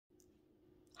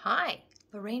Hi,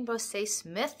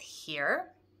 Bosse-Smith here.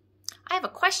 I have a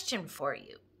question for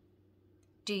you.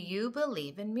 Do you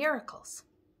believe in miracles?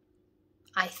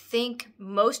 I think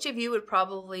most of you would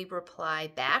probably reply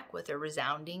back with a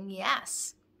resounding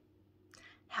yes.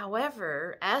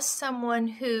 However, as someone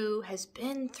who has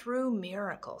been through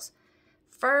miracles,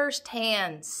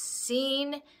 firsthand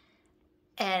seen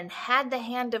and had the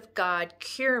hand of God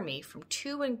cure me from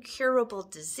 2 incurable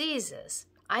diseases,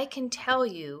 I can tell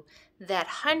you that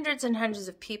hundreds and hundreds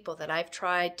of people that I've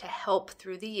tried to help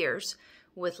through the years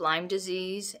with Lyme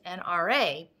disease and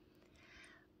RA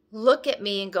look at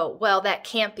me and go, well, that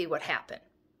can't be what happened.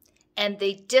 And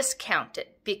they discount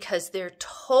it because they're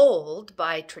told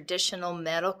by traditional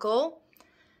medical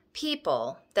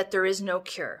people that there is no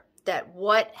cure, that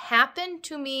what happened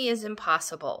to me is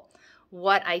impossible.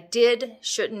 What I did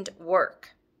shouldn't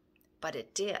work, but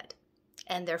it did.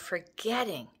 And they're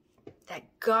forgetting that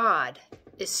God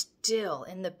is still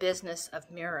in the business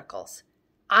of miracles.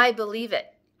 I believe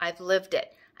it. I've lived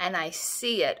it. And I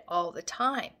see it all the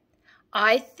time.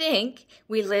 I think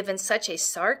we live in such a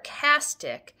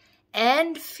sarcastic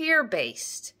and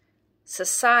fear-based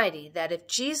society that if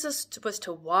Jesus was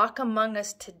to walk among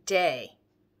us today,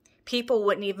 people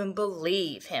wouldn't even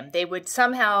believe him. They would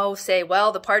somehow say,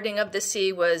 well, the parting of the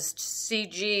sea was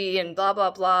CG and blah,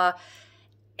 blah, blah.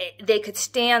 They could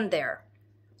stand there.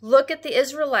 Look at the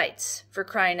Israelites, for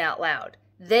crying out loud.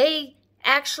 They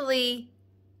actually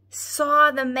saw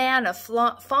the manna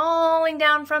falling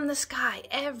down from the sky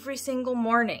every single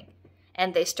morning.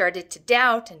 And they started to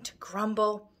doubt and to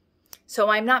grumble. So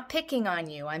I'm not picking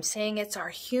on you. I'm saying it's our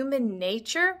human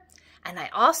nature. And I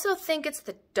also think it's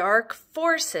the dark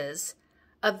forces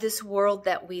of this world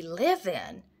that we live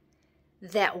in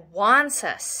that wants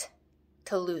us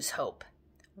to lose hope,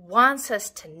 wants us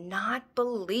to not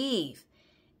believe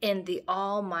in the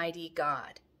Almighty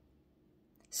God.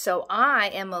 So I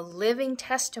am a living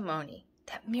testimony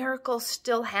that miracles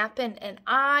still happen, and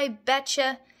I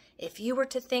betcha if you were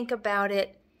to think about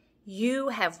it, you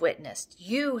have witnessed,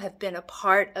 you have been a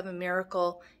part of a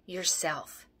miracle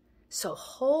yourself. So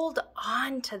hold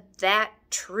on to that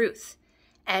truth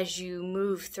as you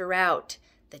move throughout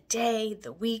the day,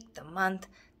 the week, the month,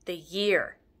 the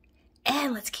year.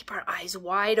 And let's keep our eyes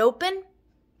wide open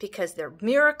because their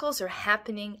miracles are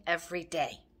happening every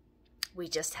day. We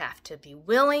just have to be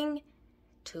willing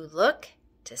to look,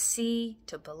 to see,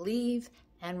 to believe,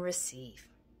 and receive.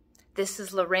 This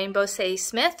is Lorraine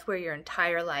Bosse-Smith, where your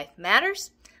entire life matters.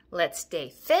 Let's stay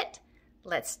fit,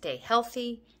 let's stay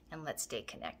healthy, and let's stay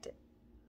connected.